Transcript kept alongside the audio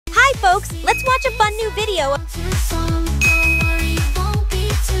folks, let's watch a fun new video.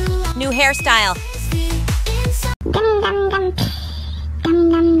 New hairstyle.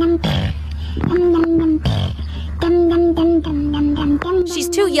 She's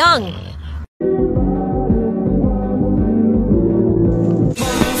too young.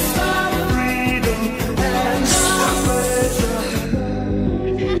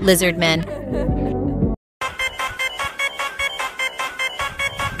 Lizard men.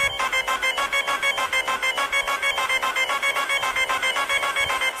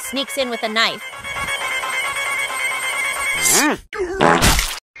 Sneaks in with a knife.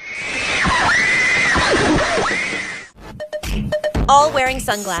 All wearing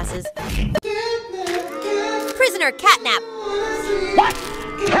sunglasses. Prisoner CatNap. What?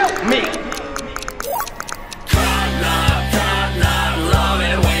 Help me!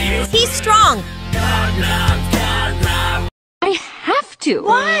 He's strong. I have to.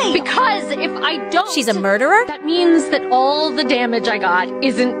 Why? Because if I don't... She's a murderer? That means that all the damage I got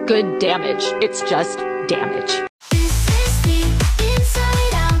isn't good damage. It's just damage.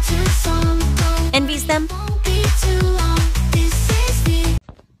 Envies them?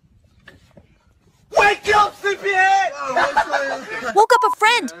 Wake up, sleepyhead! Woke up a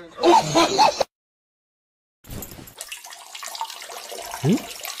friend.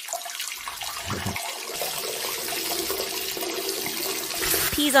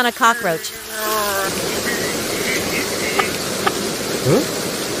 Pees on a cockroach.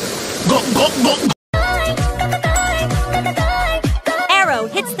 Arrow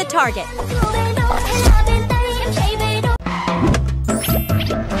hits the target.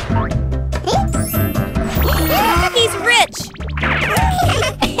 He's rich.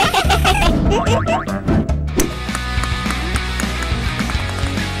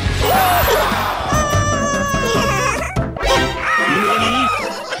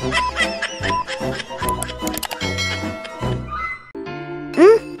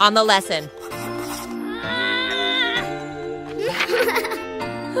 On the lesson.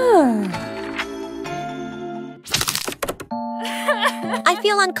 I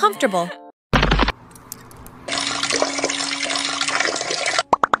feel uncomfortable.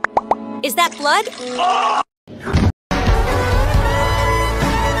 Is that blood?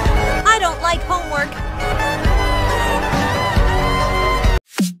 I don't like homework.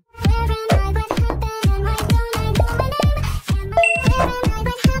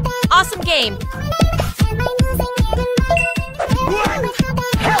 Awesome game.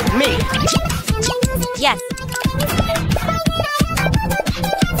 Help me! Yes.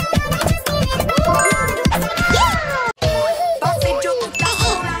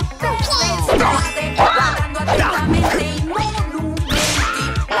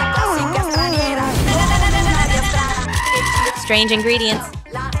 Strange ingredients.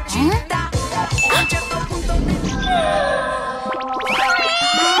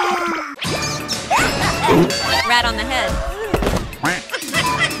 Rat on the head.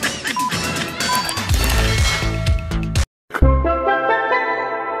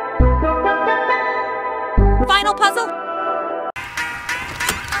 Final puzzle.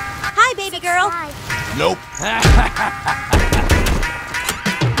 Hi, baby girl. Nope.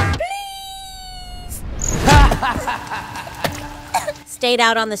 Stayed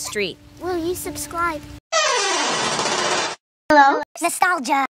out on the street. Will you subscribe? Hello?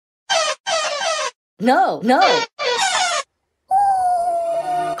 Nostalgia. No.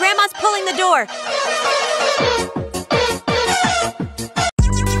 Grandma's pulling the door.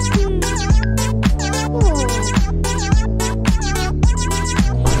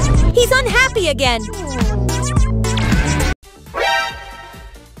 He's unhappy again.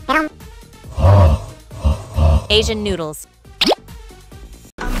 Asian noodles.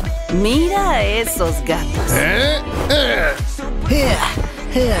 Mira esos gatos.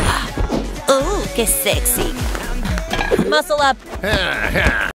 Ooh, qué sexy. Muscle up.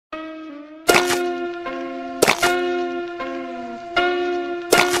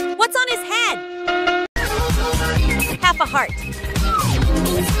 What's on his head? Half a heart.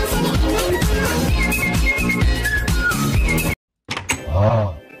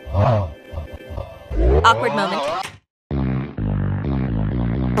 Awkward moment.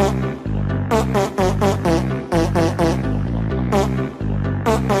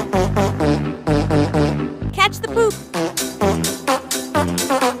 Catch the poop.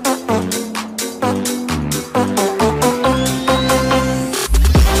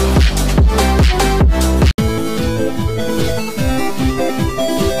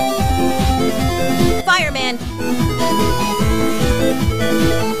 Fireman.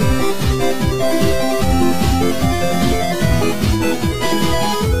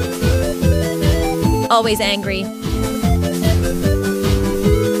 Always angry.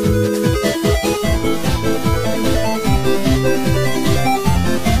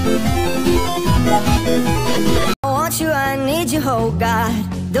 I want you, I need you, oh God.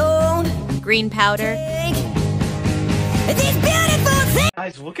 Don't Green powder. take these beautiful things.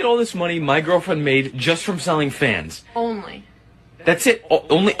 Guys, look at all this money my girlfriend made just from selling fans. Only. That's it.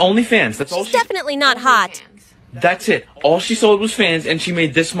 Only fans. That's all She's definitely not hot. That's it. All she sold was fans, and she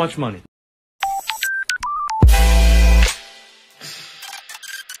made this much money.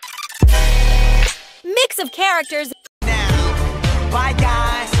 Mix of characters. Bye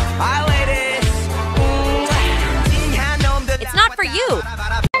guys, bye ladies. It's not for you.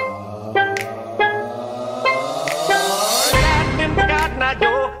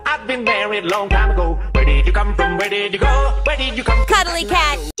 I've been married long time ago. Where did you come from? Where did you go? Where did you come from? Cuddly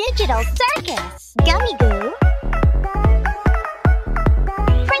cat. Digital Circus. Gummy Goo.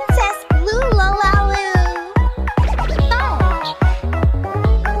 Princess Lulalaloo.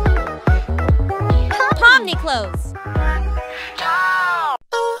 Fudge. Pomni clothes.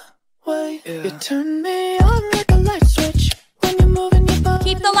 You turn me on like a light switch when you're moving your body.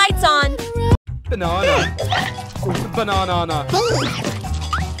 Keep the lights on. Banana. Banana.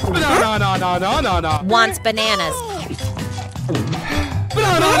 Banana. Wants bananas.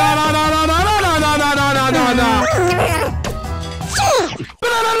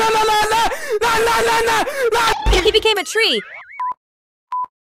 He became a tree.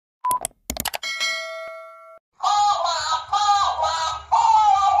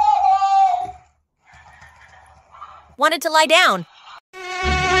 Wanted to lie down.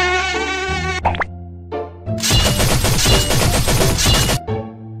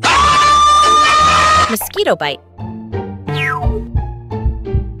 Mosquito bite.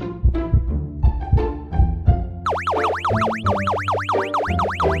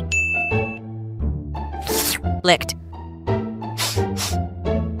 Licked.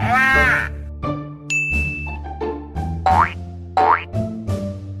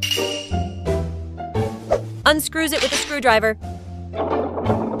 Unscrews it with a screwdriver.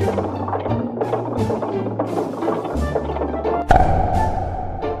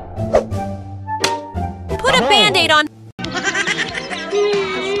 Put a Band-Aid on.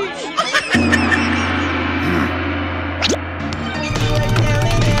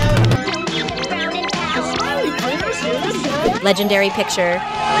 Legendary picture.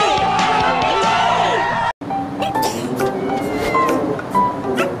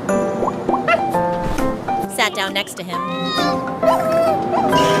 Sat down next to him.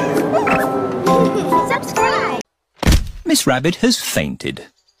 Subscribe. Miss Rabbit has fainted.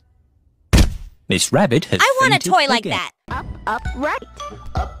 Miss Rabbit has I want a fainted toy like again. that. Up, right.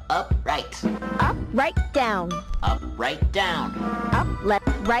 Up, right. Up, right, down. Up, right, down. Up, left,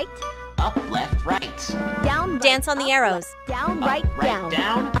 right. Up, left, right. Down, right, Dance on the up, arrows. left, down, Up, right, down.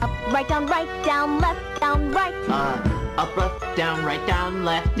 down. Up, right, down, left, down, right. Up, left, down, right, down,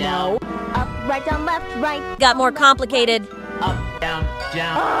 left, down. No. Up, right, down, left, right. Got more complicated. Up, down,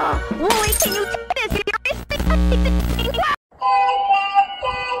 down. Wooly, can you do this?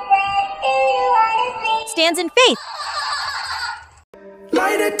 Stands in faith.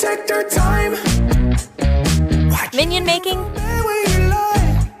 Lie detector time. Minion making.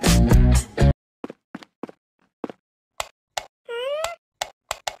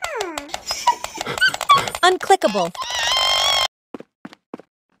 Unclickable.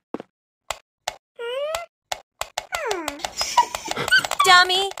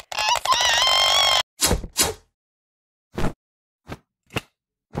 Dummy.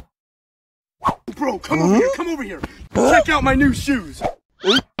 Bro, come over here, come over here. Check out my new shoes.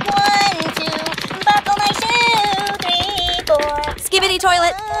 1, 2, buckle my shoe. 3, 4, Skibbity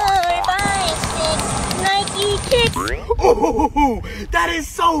toilet. 5, 6, Nike kicks. Oh, that is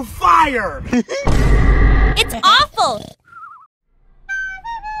so fire. It's awful.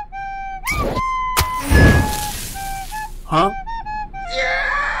 Huh?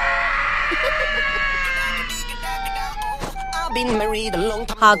 I've been married a long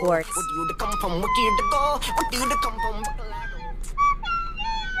time. Hogwarts. Where do you come from? Where do you go? Where do you come from?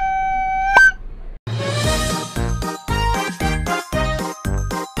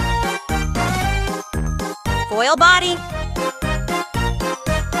 Foil body.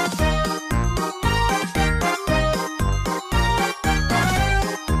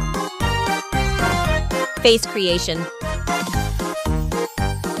 Face creation.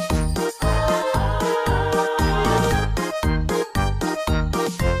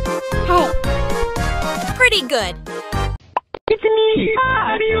 Pretty good. It's me,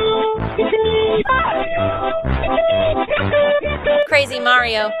 Mario. It's me, Mario. Crazy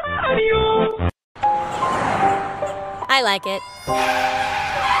Mario. Mario. I like it.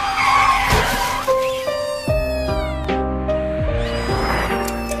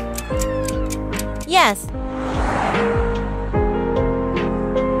 Yes.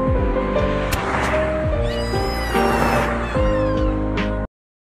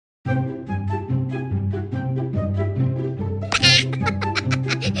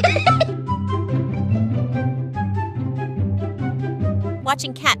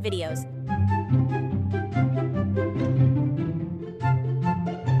 Watching cat videos.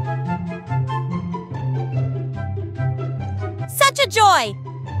 Such a joy!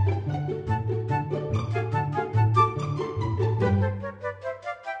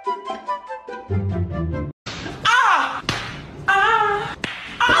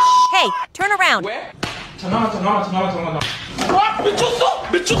 Hey, turn around. 왜? 잠깐만. 아,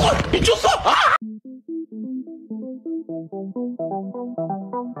 미쳤어! 아!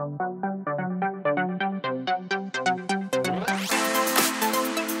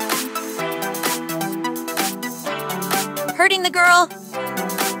 Hurting the girl.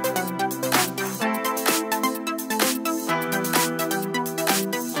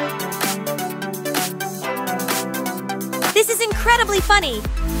 This is incredibly funny.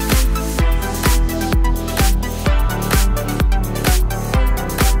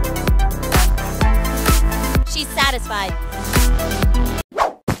 She's satisfied.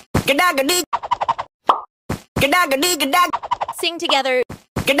 Sing together.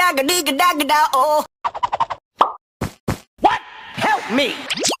 Oh. What? Help me!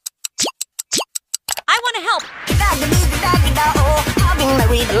 I want to help. Oh, I've been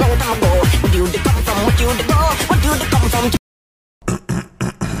married a long time ago. Where do you come from? Where do you go? Where do you come from?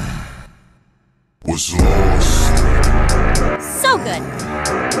 Was lost. So good.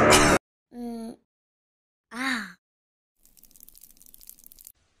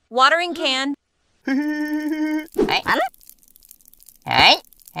 Watering can.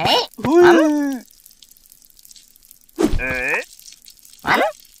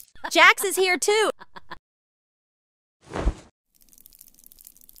 Jax is here too.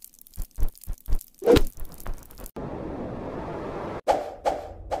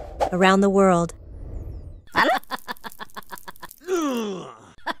 Around the world.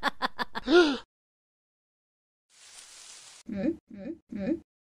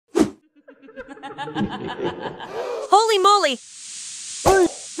 Holy moly!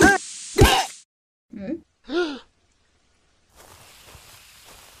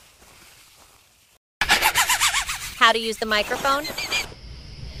 How to use the microphone?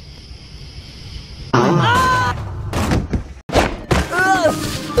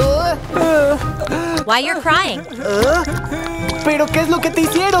 Why you're crying? ¿Pero qué es lo que te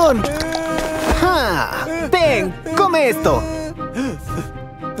hicieron? Ten, come esto.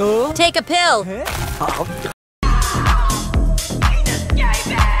 Take a pill.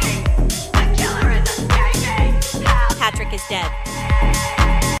 Patrick is dead.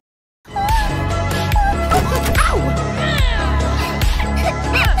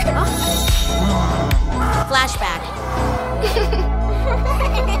 Flashback.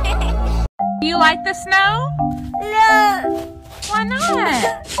 Do you like the snow? No. Why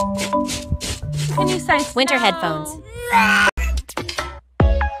not? Can you say snow? Winter headphones.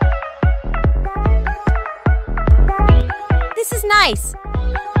 This is nice.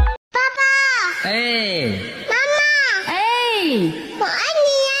 Papa. Hey! Mama. Hey!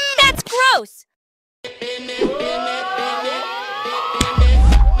 That's gross.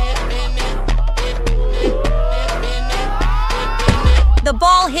 The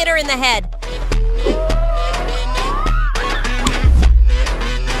ball hit her in the head.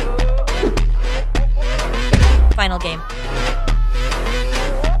 Final game.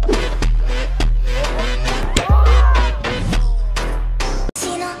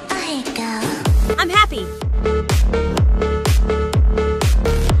 I'm happy.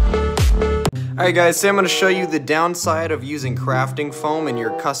 Alright guys, so I'm going to show you the downside of using crafting foam in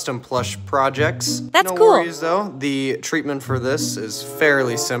your custom plush projects. That's no cool. worries though, the treatment for this is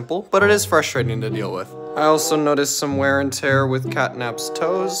fairly simple, but it is frustrating to deal with. I also noticed some wear and tear with CatNap's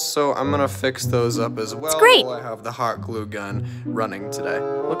toes, so I'm gonna fix those up as well. It's great. While I have the hot glue gun running today.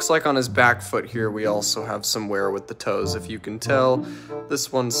 Looks like on his back foot here we also have some wear with the toes. If you can tell,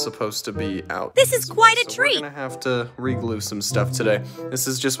 this one's supposed to be out. This is quite a so treat. We're gonna have to re-glue some stuff today. This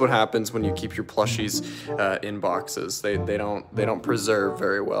is just what happens when you keep your plushies in boxes. They don't preserve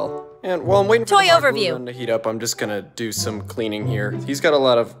very well. And while I'm waiting for Toy the hot glue overview. gun to heat up, I'm just gonna do some cleaning here. He's got a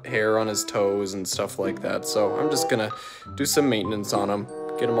lot of hair on his toes and stuff like that, so I'm just gonna do some maintenance on him.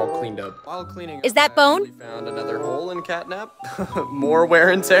 get them all cleaned up. While cleaning Is that Bone? I found another hole in CatNap. More wear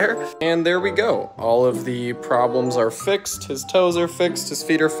and tear. And there we go. All of the problems are fixed. His toes are fixed. His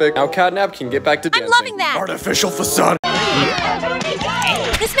feet are fixed. Now CatNap can get back to dancing. I'm loving that. Artificial facade.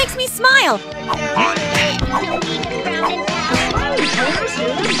 This makes me smile.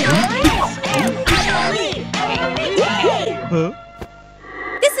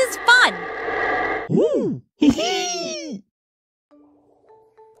 This is fun.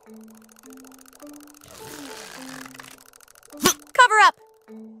 Cover up.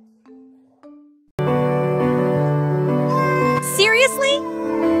 Seriously?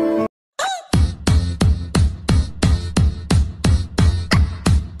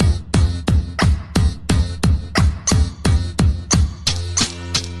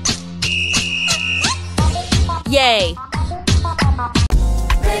 Yay.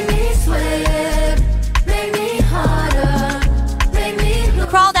 Make me sweat, make me harder, make me look.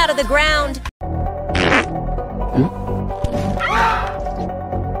 Crawled out of the ground.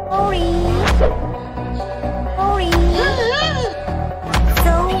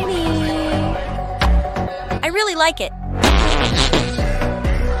 I really like it.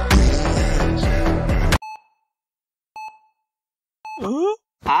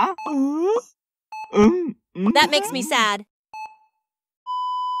 That makes me sad.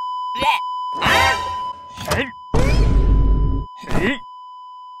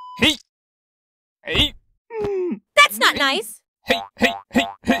 That's not nice.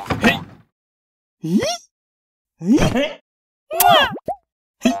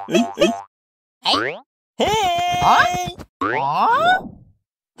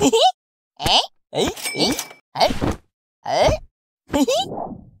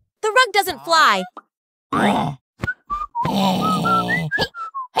 The rug doesn't fly.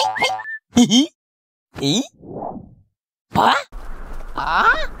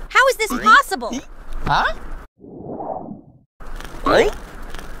 How is this possible?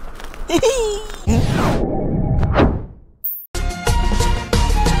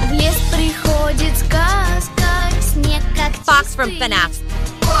 Fox from FNAF.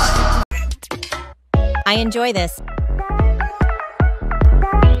 I enjoy this.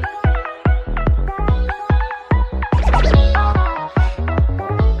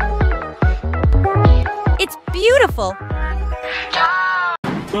 It's beautiful.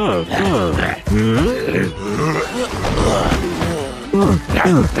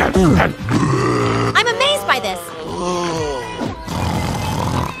 I'm amazed by this.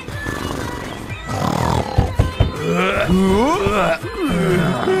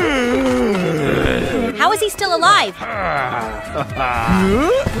 How is he still alive?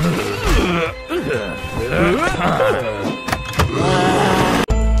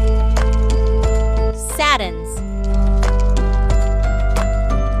 Saddens.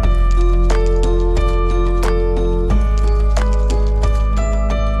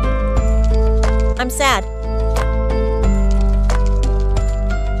 I'm sad.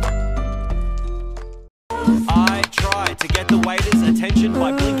 I tried to get the waiter's attention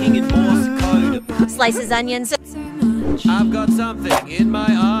by blinking in Morse code. Slices onions. I've got something in my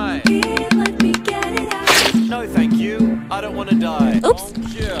eye. No, thank you. I don't want to die. Oops.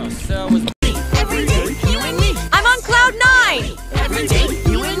 Just, was Every day, you and me. I'm on cloud 9. Every day,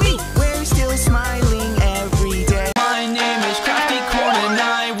 you and me. We're still smiling every day. My name is Crafty Corn and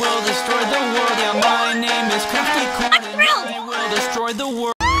I will destroy the world. Yeah, my name is Crafty Corn I'm thrilled. and I will destroy the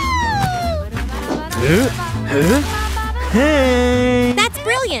world. That's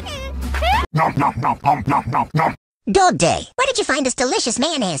brilliant. Nom nom nom nom nom nom nom. Dog Day. Where did you find this delicious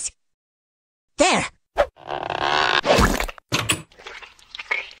mayonnaise? There.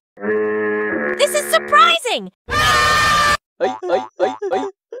 This is surprising.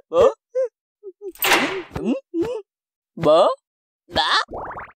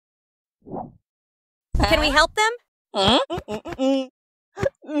 Can we help them?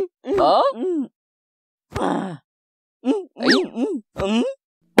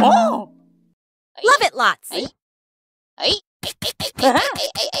 Love it lots.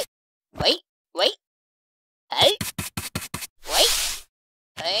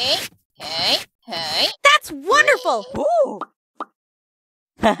 That's wonderful.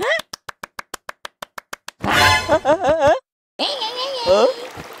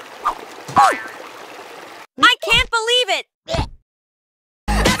 I can't believe it.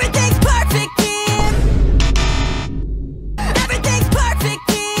 Everything's perfect here. Everything's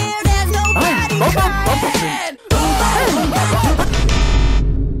perfect here. There's nobody crying.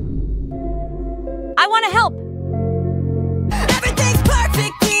 I want to help. Everything's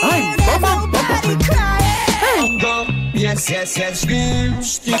perfect here. There's nobody crying.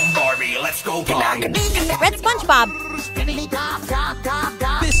 Barbie, let's go party. Red SpongeBob.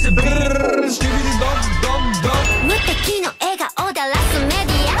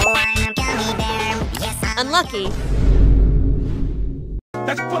 Unlucky.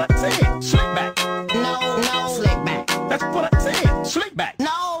 That's what I said. Slick back. No, slick back. That's what I said. Slick back.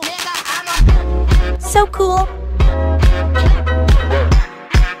 No, nigga, So cool.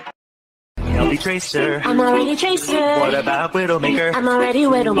 I'll be Tracer. I'm already Tracer. What about Widowmaker? I'm already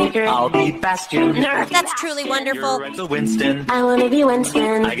Widowmaker. I'll be Bastion. Nerf. That's truly wonderful. You're Renzo Winston. I wanna be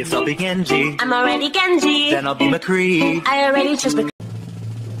Winston. I guess I'll be Genji. I'm already Genji. Then I'll be McCree. I already chose McCree.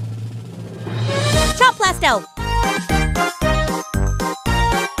 Chop Plasto.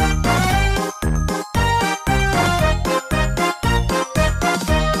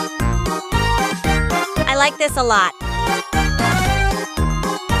 I like this a lot.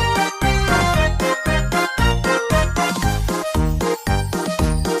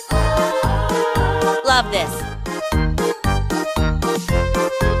 Love this.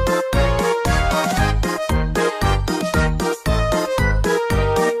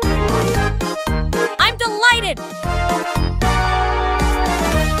 I'm delighted.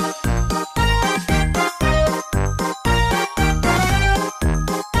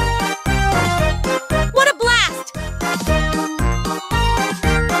 What a blast!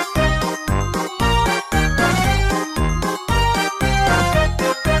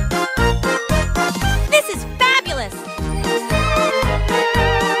 This is fabulous!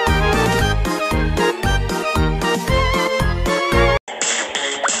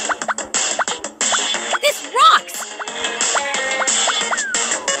 This rocks!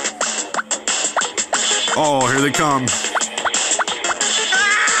 Oh, here they come.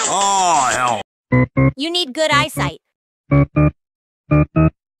 Oh, hell. You need good eyesight.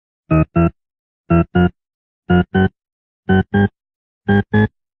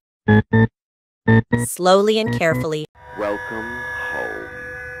 Slowly and carefully. Welcome home.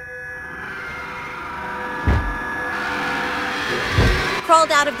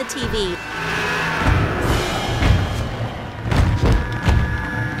 Crawled out of the TV.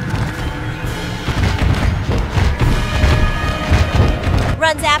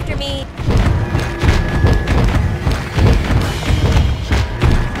 Runs after me.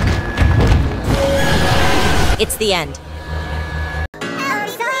 It's the end.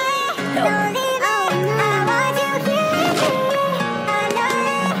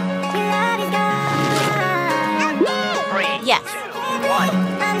 Yes.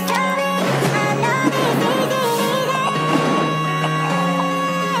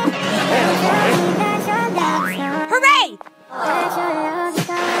 Hooray!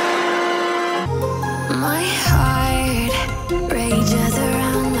 My heart rages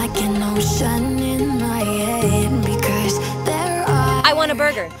around like an ocean in my head because there are I want a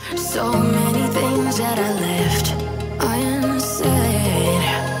burger. so many things that I left unsaid.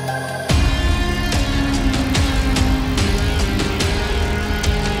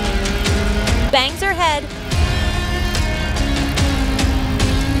 Bangs her head.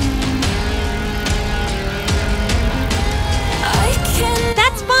 I can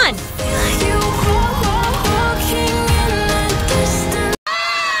That's fun. feel you walking in the distance.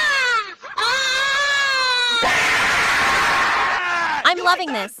 I'm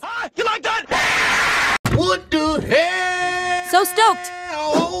loving this. You like that? What the hell? So stoked.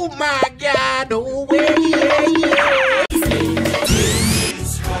 Oh my God! Oh yeah.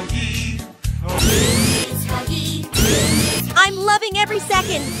 I'm loving every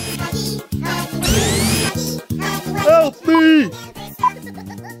second. Help me!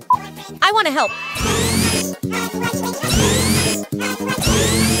 I want to help.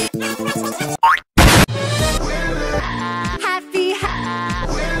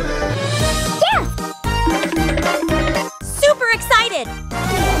 Super excited.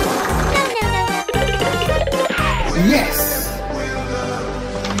 Yes.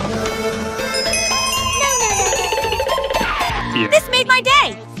 This made my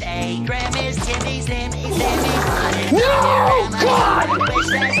day. Oh God!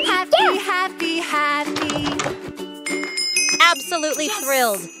 Happy. Absolutely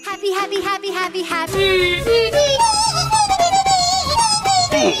thrilled. Happy.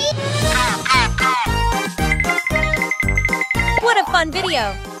 What a fun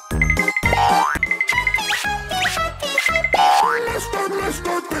video.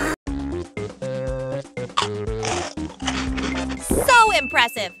 So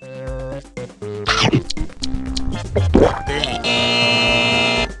impressive.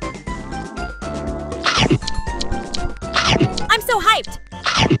 I'm so hyped.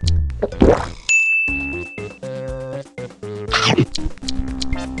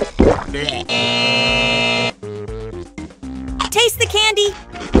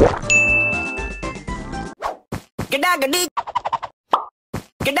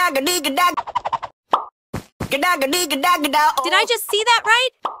 Did I just see that right?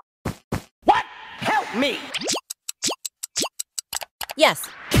 What? Help me! Yes.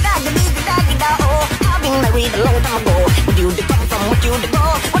 I've been married a long time ago. Where do you come from? What do you go?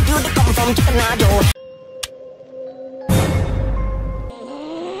 What do you come from?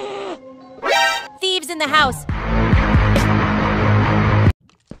 Thieves in the house.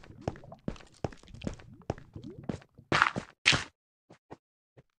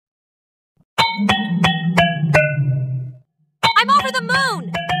 I'm over the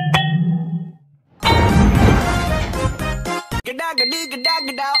moon!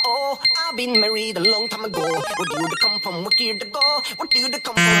 Oh, I've been married a long time ago. Where do you come from? What do you go? What do you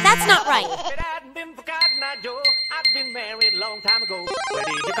come from? That's not right. I've been forgotten, Joe. I've been married a long time ago. Where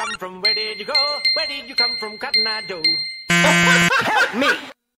did you come from? Where did you go? Where did you come from, Cotton Eye Joe? Help me!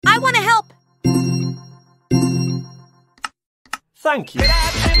 I want to help. Thank you.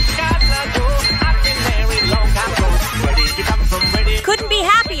 I've been forgotten, Joe. I've been married a long time ago. Where did you come from? Where did you Couldn't be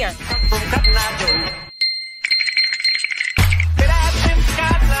happier. come from, Cotton Eye Joe? I've been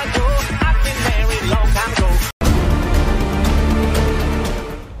forgotten, Joe. I've been married a long time ago.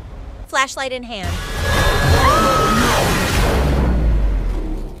 Flashlight in hand.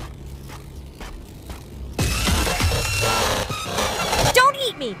 Don't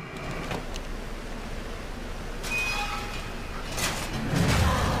eat me!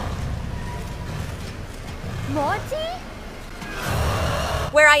 Morty?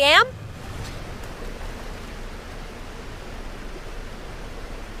 Where I am?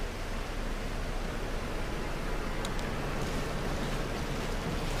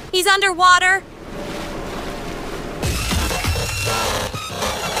 He's underwater.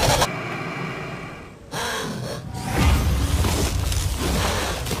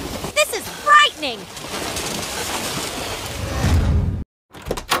 This is frightening.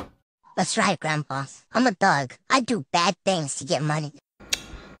 That's right, Grandpa. I'm a thug. I do bad things to get money.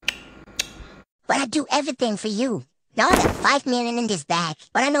 But I do everything for you. Now I got $5 million in this bag,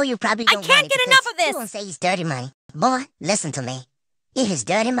 but I know you probably don't want it. I can't get enough of this. You won't say it's dirty money. Boy, listen to me. If it's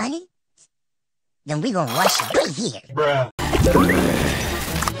dirty money, then we gonna wash it right here. Bruh.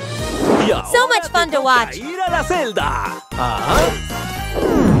 So much fun to watch. Ir a la celda.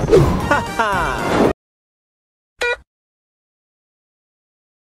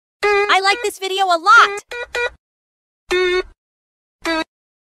 I like this video a lot.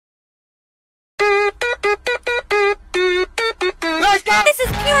 This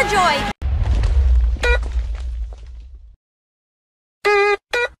is pure joy.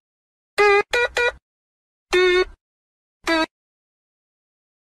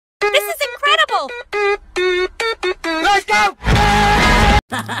 This is incredible. Let's go!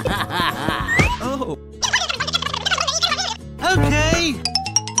 Oh. Okay.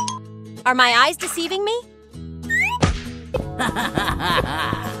 Are my eyes deceiving me?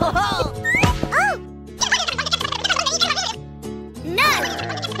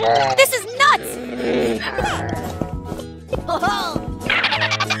 Nuts! This is nuts!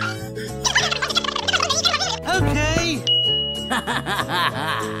 Okay.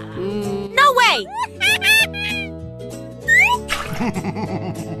 No way!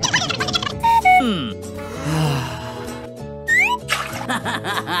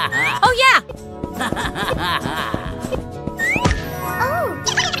 Oh yeah!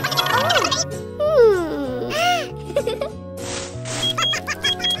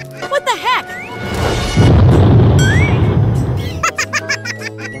 What the heck?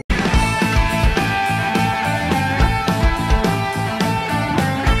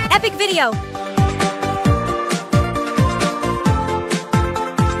 Epic video.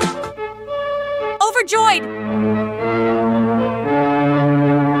 Overjoyed.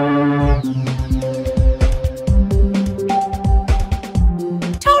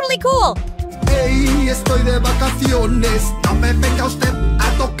 Totally cool. Hey, estoy de vacaciones. No me venga usted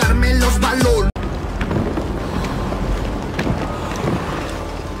a tocarme los balones.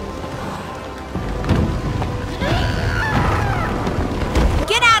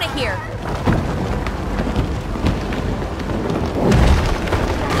 Get out of here.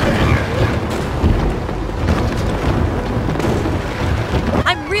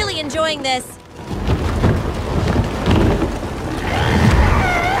 I'm really enjoying this.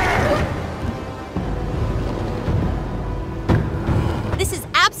 This is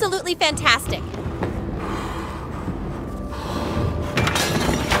absolutely fantastic.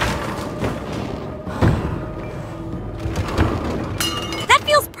 That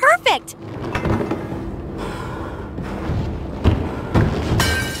feels perfect.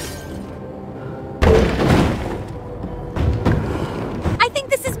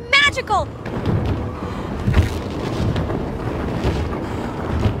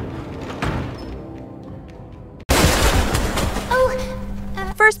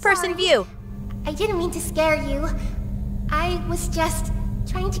 first-person view. I didn't mean to scare you. I was just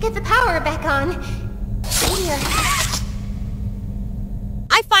trying to get the power back on. Here.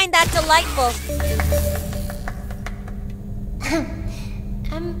 I find that delightful.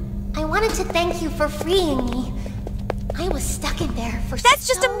 I wanted to thank you for freeing me. I was stuck in there for That's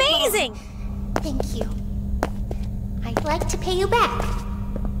so just amazing! long. Thank you. I'd like to pay you back.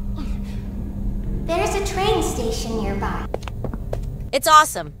 There's a train station nearby. It's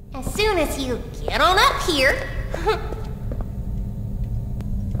awesome. As soon as you get on up here...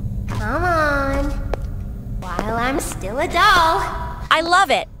 Come on. While I'm still a doll. I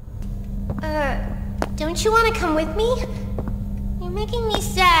love it. Don't you want to come with me? You're making me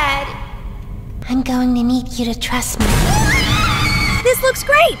sad. I'm going to need you to trust me. This looks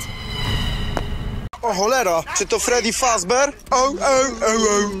great! Oh, cholera, czy to Freddy Fazbear? Oh, oh, oh,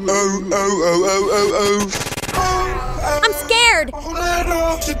 oh, oh, oh, oh, oh, oh. I'm scared! Oh,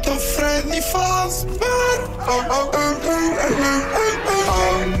 cholera, czy to Freddy Fazbear? Oh, oh, oh, oh, oh, oh,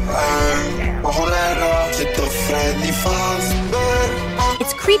 oh, cholera, czy to Freddy Fazbear?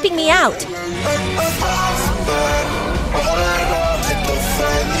 It's creeping me out. Fazbear, cholera, czy to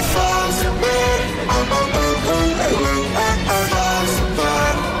Freddy Fazbear? Oh, oh, oh, oh, oh,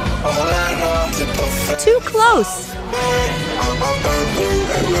 Fazbear, cholera, czy to Freddy? Too close.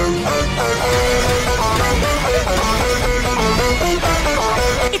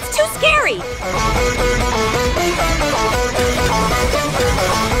 It's too scary!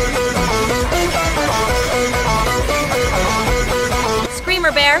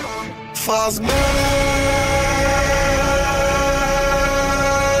 Screamer Bear.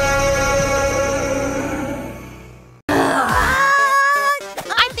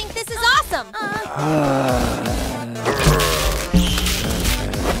 I think this is awesome!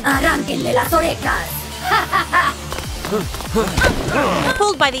 Arránquenle las orejas.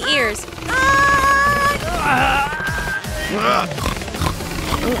 Pulled by the ears.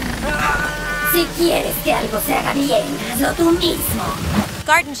 Si quieres que algo se haga bien, hazlo tú mismo.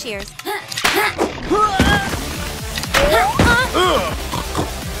 Garden shears.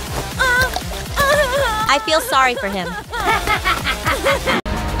 I feel sorry for him.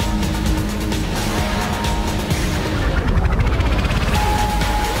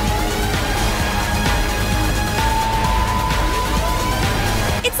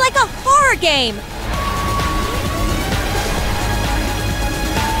 It's like a horror game!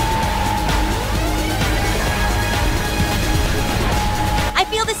 I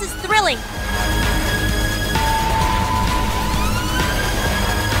feel this is thrilling.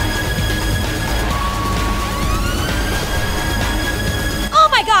 Oh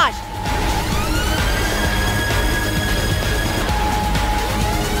my gosh!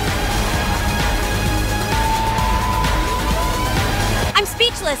 I'm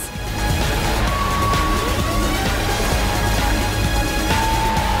speechless.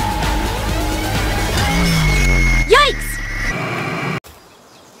 Yikes!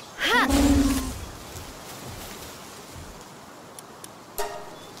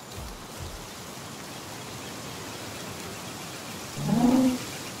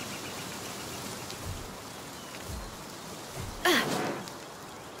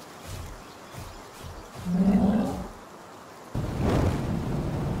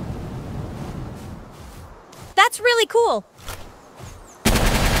 That's really cool.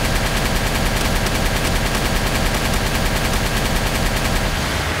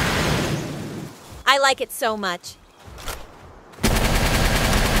 I like it so much.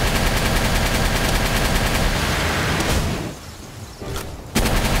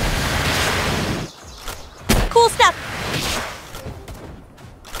 Cool stuff.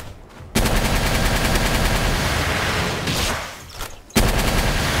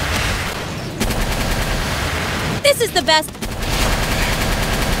 This is the best.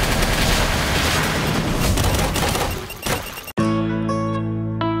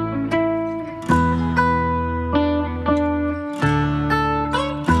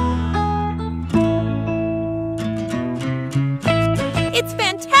 It's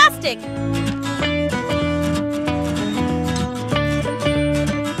fantastic.